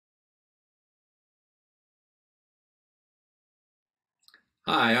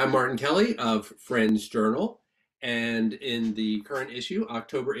Hi, I'm Martin Kelly of Friends Journal. And in the current issue,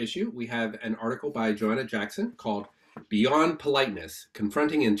 October issue, we have an article by Johanna Jackson called Beyond Politeness,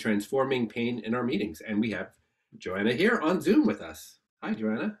 Confronting and Transforming Pain in Our Meetings. And we have Johanna here on Zoom with us. Hi,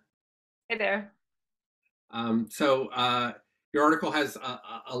 Johanna. Hey there. So your article has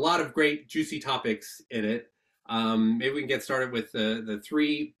a lot of great, juicy topics in it. Maybe we can get started with the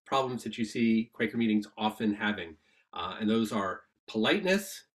three problems that you see Quaker meetings often having. And those are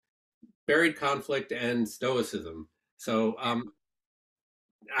politeness, buried conflict, and stoicism. So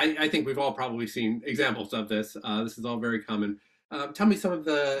I think we've all probably seen examples of this. This is all very common. Tell me some of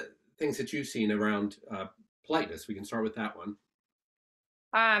the things that you've seen around politeness. We can start with that one.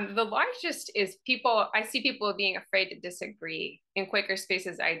 The largest is people, I see people being afraid to disagree. In Quaker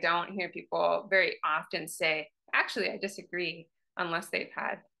spaces, I don't hear people very often say, actually, I disagree, unless they've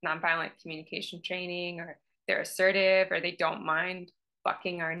had nonviolent communication training or they're assertive or they don't mind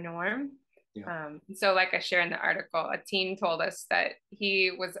bucking our norm. Yeah. So, like I share in the article, a teen told us that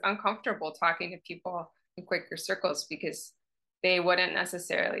he was uncomfortable talking to people in Quaker circles because they wouldn't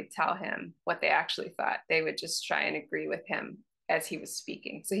necessarily tell him what they actually thought. They would just try and agree with him as he was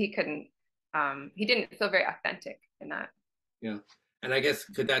speaking. So he didn't feel very authentic in that. Yeah. And I guess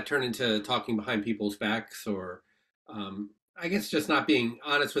could that turn into talking behind people's backs or I guess just not being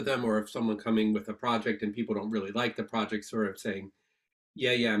honest with them, or if someone coming with a project and people don't really like the project, sort of saying,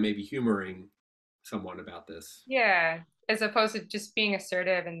 yeah, maybe humoring someone about this. Yeah. As opposed to just being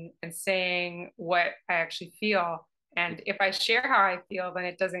assertive and saying what I actually feel. And if I share how I feel, then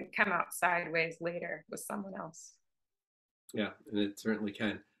it doesn't come out sideways later with someone else. Yeah, and it certainly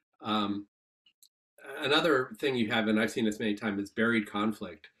can. Um, Another thing you have, and I've seen this many times, is buried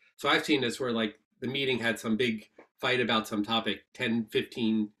conflict. So I've seen this where like the meeting had some big fight about some topic 10,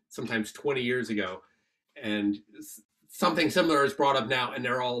 15, sometimes 20 years ago, and something similar is brought up now, and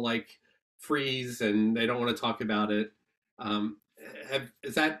they're all like freeze and they don't want to talk about it. Um,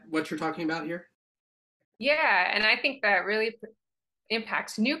 is that what you're talking about here? Yeah. And I think that really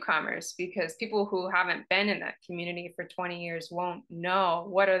impacts newcomers because people who haven't been in that community for 20 years won't know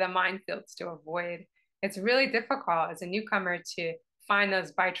what are the minefields to avoid. It's really difficult as a newcomer to find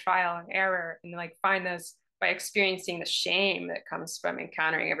those by trial and error and like find those by experiencing the shame that comes from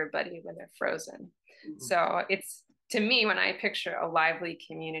encountering everybody when they're frozen. Mhm. So it's to me, when I picture a lively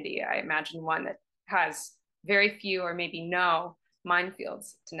community, I imagine one that has very few or maybe no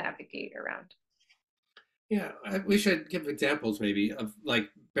minefields to navigate around. Yeah, we should give examples maybe of like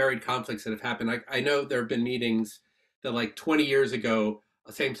buried conflicts that have happened. I know there have been meetings that like 20 years ago,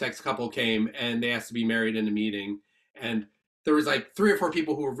 a same-sex couple came and they asked to be married in a meeting, and there was like three or four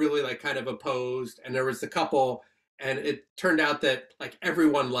people who were really like kind of opposed, and there was the couple, and it turned out that like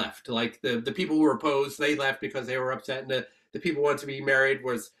everyone left. Like the people who were opposed, they left because they were upset, and the people who wanted to be married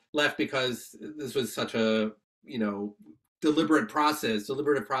was left because this was such a, you know, deliberative process,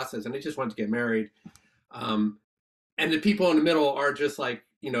 and they just wanted to get married. Um, and the people in the middle are just like,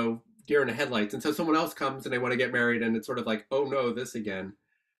 you know, deer in the headlights. And so someone else comes and they want to get married, and it's sort of like, oh no, this again.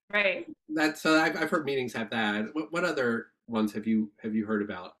 Right. That's I've heard meetings have that. What other ones have you heard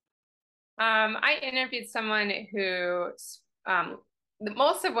about? I interviewed someone who,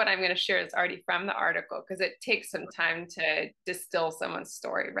 most of what I'm going to share is already from the article because it takes some time to distill someone's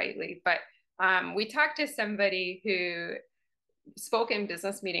story rightly. But we talked to somebody who spoke in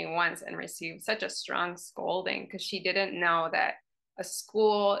business meeting once and received such a strong scolding because she didn't know that a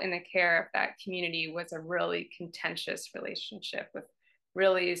school in the care of that community was a really contentious relationship with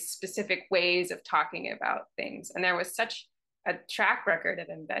really specific ways of talking about things. And there was such a track record of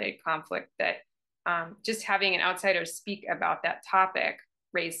embedded conflict that just having an outsider speak about that topic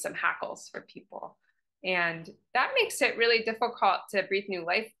raised some hackles for people. And that makes it really difficult to breathe new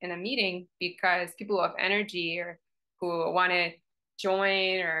life in a meeting because people who have energy or who want to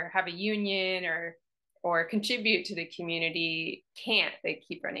join or have a union or contribute to the community can't. They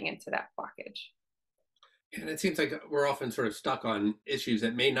keep running into that blockage. And it seems like we're often sort of stuck on issues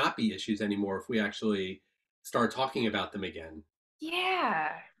that may not be issues anymore if we actually start talking about them again. Yeah,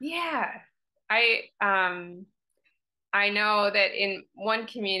 yeah. I I know that in one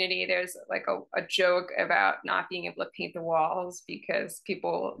community there's like a joke about not being able to paint the walls because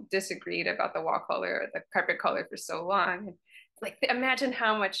people disagreed about the wall color or the carpet color for so long. Like imagine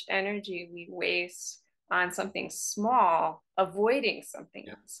how much energy we waste on something small, avoiding something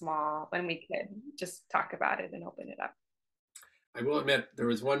Yeah. small when we could just talk about it and open it up. I will admit there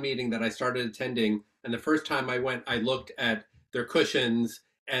was one meeting that I started attending, and the first time I went, I looked at their cushions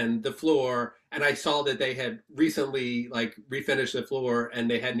and the floor, and I saw that they had recently like refinished the floor and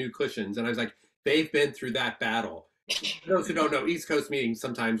they had new cushions, and I was like, they've been through that battle, For those who don't know, East Coast meetings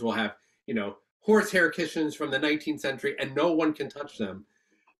sometimes will have, horsehair cushions from the 19th century, and no one can touch them.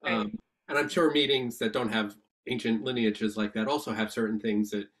 Right. Um, and I'm sure meetings that don't have ancient lineages like that also have certain things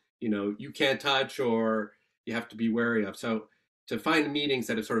that, you can't touch or you have to be wary of. So to find meetings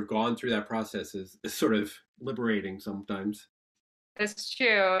that have sort of gone through that process is sort of liberating sometimes. That's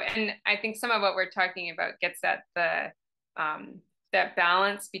true. And I think some of what we're talking about gets at the that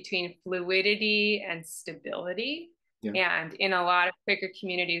balance between fluidity and stability. Yeah. And in a lot of Quaker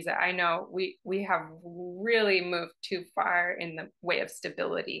communities that I know, we have really moved too far in the way of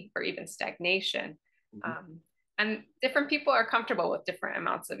stability or even stagnation. Mhm. Um, and different people are comfortable with different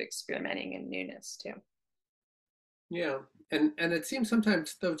amounts of experimenting and newness too. Yeah. And it seems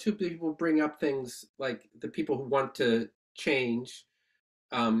sometimes though too people bring up things like the people who want to change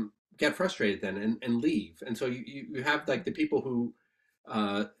get frustrated then and leave. And so you have like the people who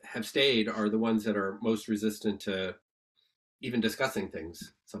have stayed are the ones that are most resistant to even discussing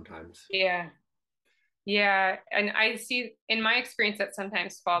things sometimes. Yeah. Yeah, and I see in my experience that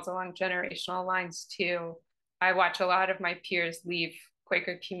sometimes falls along generational lines too. I watch a lot of my peers leave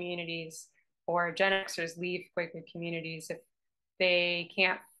Quaker communities or Gen Xers leave Quaker communities if they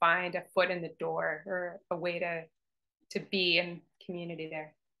can't find a foot in the door or a way to be in community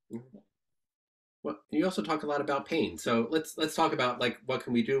there. Well, you also talk a lot about pain. So let's talk about like what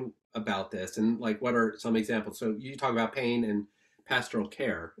can we do about this and like what are some examples. So you talk about pain and pastoral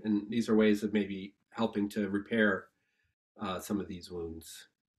care, and these are ways of maybe helping to repair some of these wounds.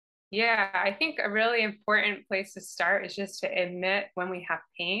 Yeah, I think a really important place to start is just to admit when we have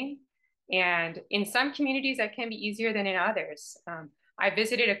pain. And in some communities, that can be easier than in others. I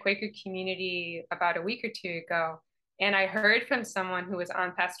visited a Quaker community about a week or two ago, and I heard from someone who was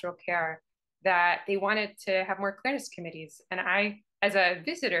on pastoral care that they wanted to have more clearness committees. And I, as a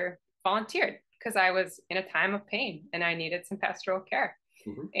visitor, volunteered because I was in a time of pain and I needed some pastoral care.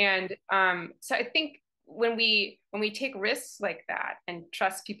 Hmm. And so I think when we take risks like that and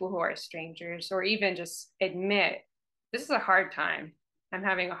trust people who are strangers, or even just admit this is a hard time, I'm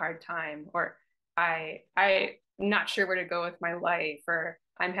having a hard time, or I'm not sure where to go with my life, or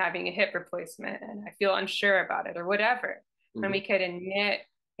I'm having a hip replacement and I feel unsure about it, or whatever. When Hmm. we could admit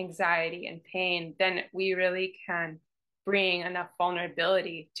anxiety and pain, then we really can bring enough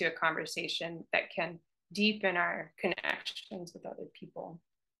vulnerability to a conversation that can deepen our connections with other people.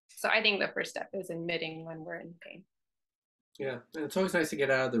 So I think the first step is admitting when we're in pain. Yeah, and it's always nice to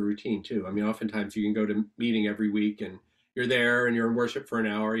get out of the routine too. I mean, oftentimes you can go to meeting every week and you're there and you're in worship for an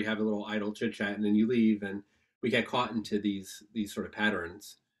hour, you have a little idle chit chat, and then you leave, and we get caught into these sort of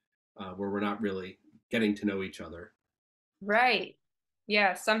patterns where we're not really getting to know each other. Right.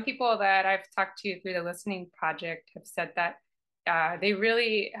 Yeah. Some people that I've talked to through the listening project have said that they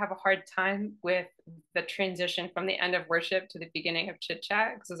really have a hard time with the transition from the end of worship to the beginning of chit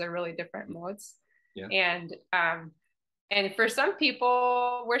chat because those are really different modes. Yeah. And and for some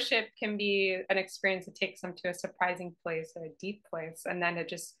people, worship can be an experience that takes them to a surprising place or a deep place, and then to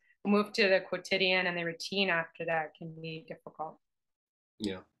just move to the quotidian and the routine after that can be difficult.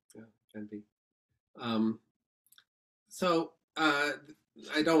 Yeah, yeah, can be. Um, so I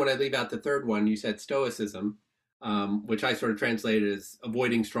don't want to leave out the third one. You said stoicism, which I sort of translated as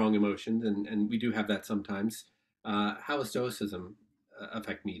avoiding strong emotions, and we do have that sometimes. How does stoicism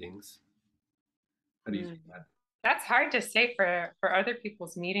affect meetings? How do you see Mm. that? That's hard to say for other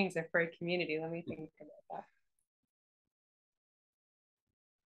people's meetings or for a community. Let me think about that.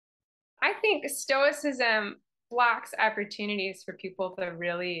 I think Stoicism blocks opportunities for people to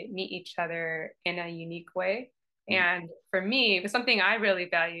really meet each other in a unique way. Mhm. And for me, something I really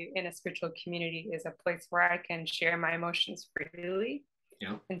value in a spiritual community is a place where I can share my emotions freely.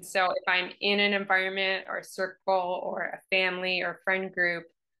 Yeah. And so if I'm in an environment or a circle or a family or friend group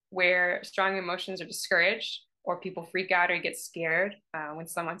where strong emotions are discouraged or people freak out or get scared when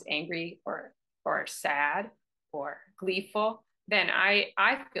someone's angry or sad or gleeful, then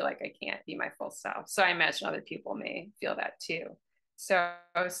I feel like I can't be my full self. So I imagine other people may feel that too. So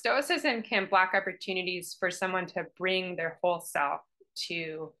stoicism can block opportunities for someone to bring their whole self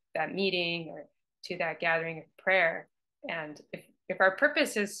to that meeting or to that gathering of prayer. And if our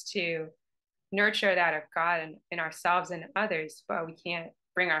purpose is to nurture that of God in ourselves and others, but we can't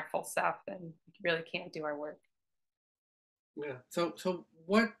bring our full self, then we really can't do our work. Yeah. So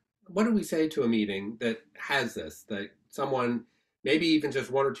what do we say to a meeting that has this, that someone, maybe even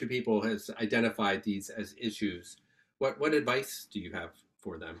just one or two people has identified these as issues? What advice do you have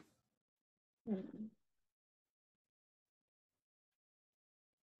for them?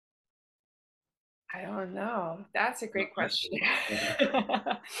 I don't know. That's a Not great question.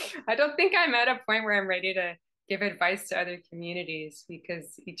 question. I don't think I'm at a point where I'm ready to give advice to other communities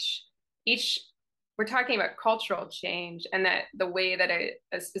because each we're talking about cultural change and that the way that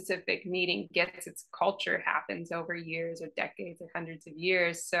a specific meeting gets its culture happens over years or decades or hundreds of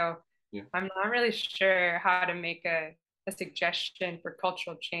years. So Yeah. I'm not really sure how to make a suggestion for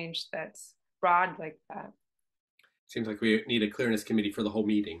cultural change that's broad like that. Seems like we need a clearness committee for the whole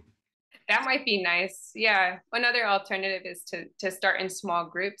meeting. That might be nice. Yeah. Another alternative is to start in small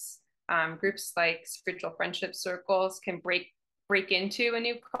groups. Groups like spiritual friendship circles can break into a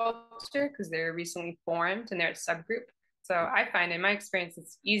new culture because they're recently formed and they're a subgroup. So I find in my experience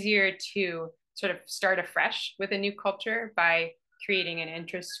it's easier to sort of start afresh with a new culture by creating an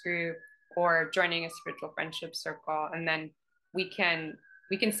interest group or joining a spiritual friendship circle, and then we can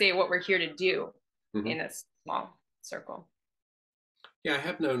we can say what we're here to do Mm-hmm. in a small circle. Yeah, I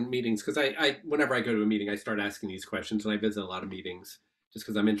have known meetings because whenever I go to a meeting, I start asking these questions, and I visit a lot of meetings just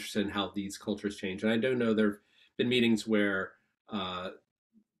because I'm interested in how these cultures change. And I do know there've been meetings where uh,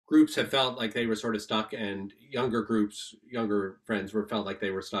 groups have felt like they were sort of stuck, and younger groups, younger friends, were felt like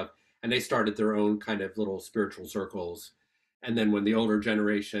they were stuck, and they started their own kind of little spiritual circles. And then when the older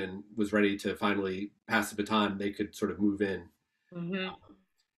generation was ready to finally pass the baton, they could sort of move in. Mm-hmm.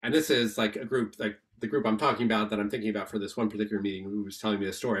 And this is like a group, like the group I'm talking about that I'm thinking about for this one particular meeting who was telling me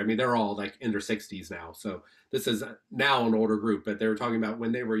the story. I mean, they're all like in their 60s now. So this is now an older group, but they were talking about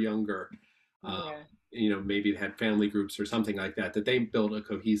when they were younger, uh, Yeah. maybe they had family groups or something like that, that they built a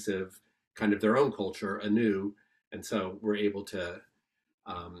cohesive kind of their own culture anew. And so we're able to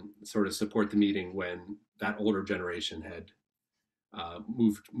sort of support the meeting when that older generation had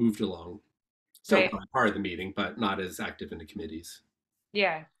moved along. Still Right. part of the meeting, but not as active in the committees.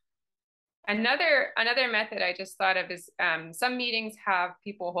 Yeah. Another method I just thought of is some meetings have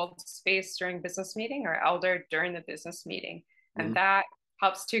people hold space during business meeting or elder during the business meeting, and Mm-hmm. that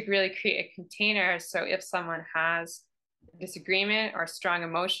helps to really create a container. So if someone has disagreement or strong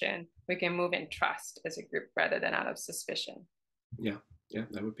emotion, we can move in trust as a group rather than out of suspicion. Yeah, yeah,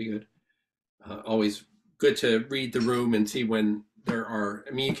 that would be good. Always good to read the room and see when there are.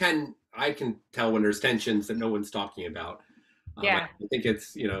 I mean, I can tell when there's tensions that no one's talking about. I Yeah, think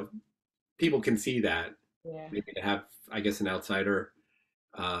it's people can see that. yeah, Maybe to have, I guess, an outsider,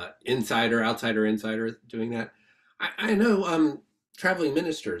 outsider, insider doing that. I know traveling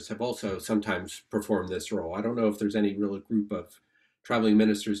ministers have also sometimes performed this role. I don't know if there's any real group of traveling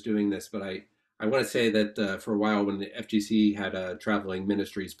ministers doing this, but I want to say that for a while when the FGC had a traveling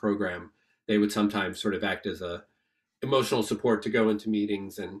ministries program, they would sometimes sort of act as a emotional support to go into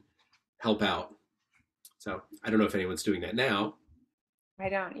meetings and help out. So I don't know if anyone's doing that now. I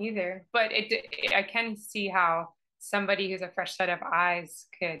don't either. But I can see how somebody who's a fresh set of eyes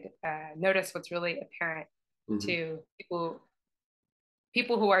could notice what's really apparent Hmm. to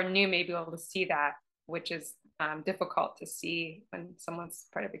people who are new may be able to see that, which is difficult to see when someone's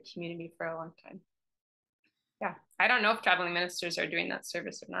part of a community for a long time. Yeah, I don't know if traveling ministers are doing that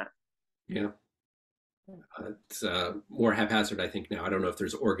service or not. Yeah. It's more haphazard, I think, now. I don't know if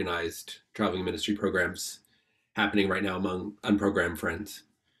there's organized traveling ministry programs happening right now among unprogrammed friends.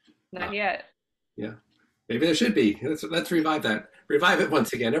 Uh, Not yet. yeah, maybe there should be. Let's revive that. Revive it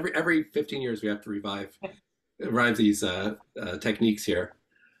once again. Every 15 years, we have to revive these techniques here.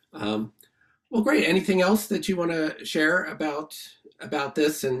 Um, well, great. Anything else that you want to share about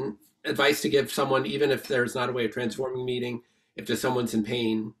this and advice to give someone, even if there's not a way of transforming meeting, if just someone's in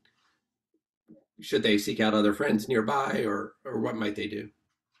pain, should they seek out other friends nearby, or what might they do?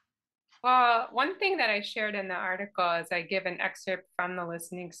 Well, one thing that I shared in the article is I give an excerpt from the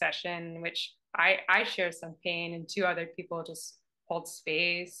listening session, which I share some pain, and two other people just hold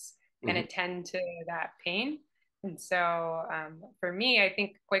space and Hmm. attend to that pain. And so for me, I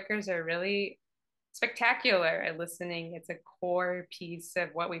think Quakers are really spectacular at listening. It's a core piece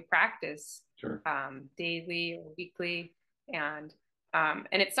of what we practice Sure. daily or weekly, and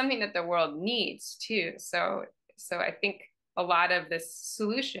it's something that the world needs too. So I think a lot of this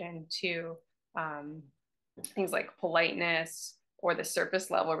solution to um, things like politeness or the surface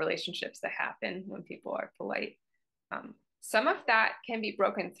level relationships that happen when people are polite. Some of that can be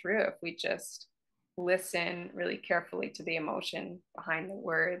broken through if we just listen really carefully to the emotion behind the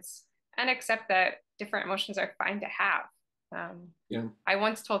words and accept that different emotions are fine to have. Yeah. I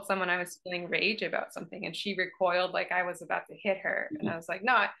once told someone I was feeling rage about something and she recoiled like I was about to hit her. And I was like,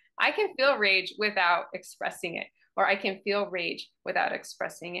 no, I can feel rage without expressing it, or I can feel rage without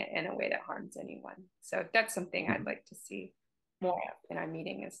expressing it in a way that harms anyone. So that's something I'd like to see more of in our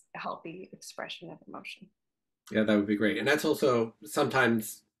meeting is a healthy expression of emotion. Yeah, that would be great. And that's also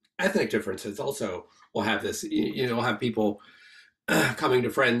sometimes ethnic differences also will have this. Will have people coming to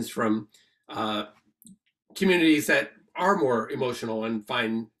friends from uh, communities that are more emotional and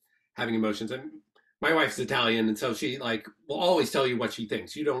find having emotions. And my wife's Italian, and so she like will always tell you what she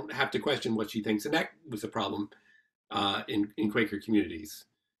thinks. You don't have to question what she thinks, and that was a problem in Quaker communities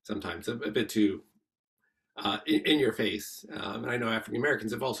sometimes, a bit too in your face. And I know African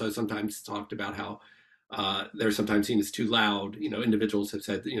Americans have also sometimes talked about how they're sometimes seen as too loud. You know, individuals have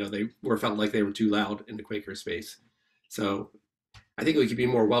said that, you know, they were felt like they were too loud in the Quaker space. So I think we could be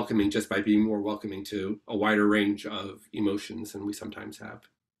more welcoming just by being more welcoming to a wider range of emotions than we sometimes have.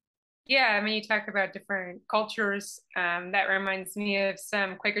 Yeah, I mean, you talk about different cultures. That reminds me of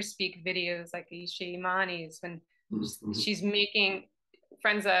some Quaker Speak videos, like Isha Imani's, when Mm-hmm. she's making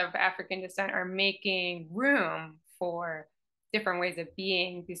friends of African descent are making room for different ways of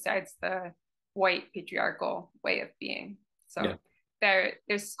being besides the white patriarchal way of being. Yeah, So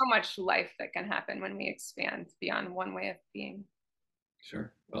there's so much life that can happen when we expand beyond one way of being.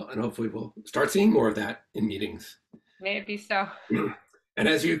 sure. Well, and hopefully we'll start seeing more of that in meetings. Maybe so. And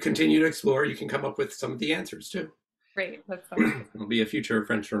as you continue to explore, you can come up with some of the answers too. Great. That sounds good. It'll be a future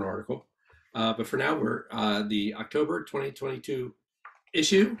French Journal article. But for now, we're the October 2022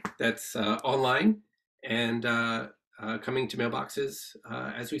 issue that's online and coming to mailboxes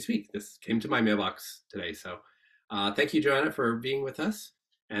as we speak. This came to my mailbox today. So thank you, Joanna, for being with us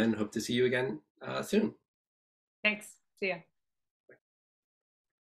and hope to see you again soon. Thanks. See ya.